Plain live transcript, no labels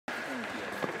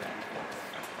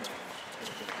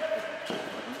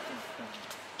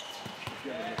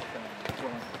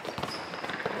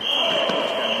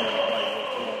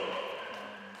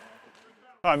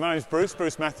Hi, my name is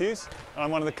Bruce Matthews. I'm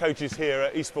one of the coaches here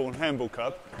at Eastbourne Handball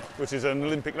Club, which is an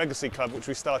Olympic legacy club which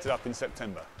we started up in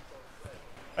September.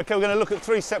 Okay, we're going to look at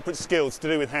 3 separate skills to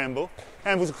do with handball.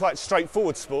 Handball's a quite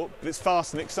straightforward sport, but it's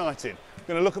fast and exciting.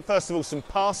 We're going to look at first of all some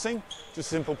passing, just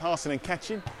simple passing and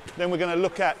catching. Then we're going to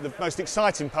look at the most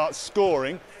exciting part,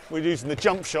 scoring. We're using the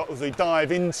jump shot as we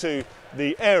dive into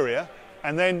the area.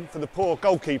 And then for the poor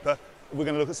goalkeeper, we're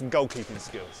going to look at some goalkeeping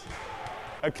skills.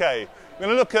 Okay, we're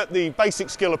going to look at the basic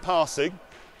skill of passing.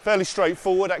 Fairly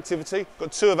straightforward activity.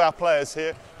 Got 2 of our players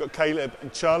here, got Caleb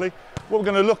and Charlie. What we're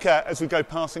going to look at as we go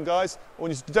passing, guys, I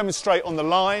want you to demonstrate on the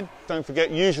line. Don't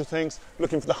forget usual things,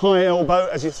 looking for the high elbow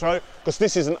as you throw, because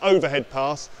this is an overhead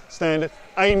pass, standard.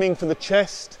 Aiming for the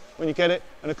chest when you get it,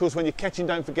 and of course when you're catching,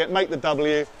 don't forget, make the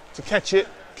W to catch it,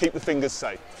 keep the fingers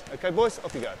safe. Okay, boys,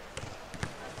 off you go.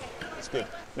 That's good.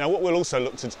 Now what we'll also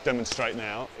look to demonstrate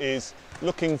now is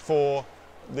looking for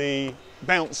the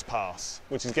bounce pass,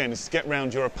 which again is to get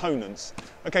round your opponents.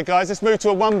 Okay guys, let's move to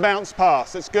a 1 bounce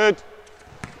pass. That's good.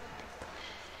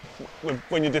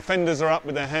 When your defenders are up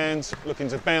with their hands, looking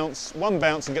to bounce, 1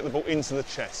 bounce and get the ball into the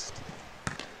chest.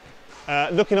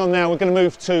 Looking on now, we're going to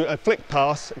move to a flick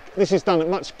pass. This is done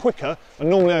much quicker and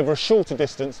normally over a shorter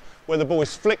distance, where the ball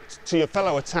is flicked to your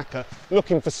fellow attacker,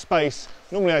 looking for space,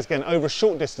 normally again over a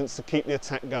short distance to keep the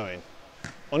attack going.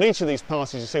 On each of these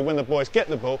passes, you see when the boys get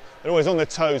the ball, they're always on their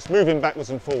toes, moving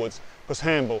backwards and forwards, because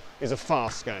handball is a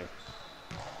fast game.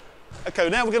 Okay,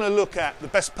 now we're going to look at the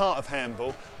best part of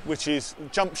handball, which is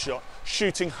jump shot,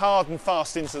 shooting hard and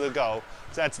fast into the goal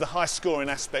to add to the high scoring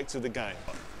aspect of the game.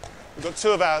 We've got 2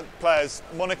 of our players,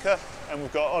 Monica and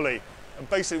we've got Ollie. And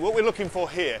basically what we're looking for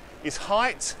here is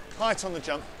height on the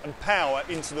jump and power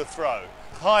into the throw.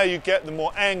 The higher you get, the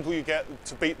more angle you get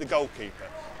to beat the goalkeeper.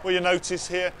 What you notice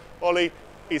here, Ollie,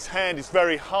 his hand is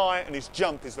very high and his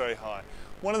jump is very high.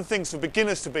 One of the things for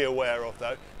beginners to be aware of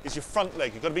though is your front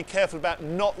leg. You've got to be careful about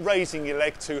not raising your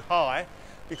leg too high,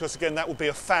 because again that will be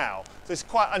a foul. So it's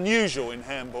quite unusual in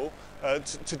handball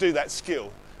to do that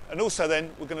skill. And also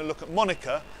then we're going to look at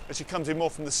Monica as she comes in more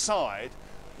from the side,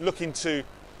 looking to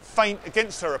feint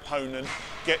against her opponent,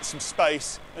 get some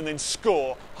space and then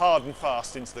score hard and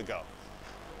fast into the goal.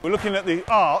 We're looking at the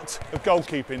art of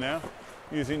goalkeeping now,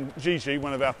 using Gigi,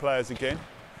 one of our players again.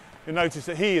 You'll notice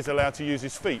that he is allowed to use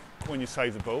his feet when you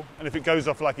save the ball, and if it goes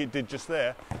off like it did just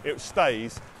there, it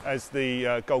stays as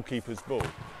the goalkeeper's ball.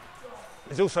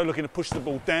 He's also looking to push the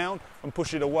ball down and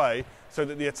push it away so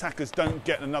that the attackers don't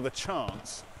get another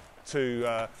chance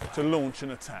to launch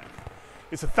an attack.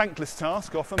 It's a thankless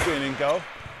task often being in goal.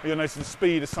 You'll notice the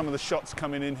speed of some of the shots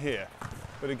coming in here.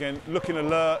 But again, looking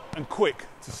alert and quick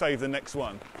to save the next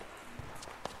one.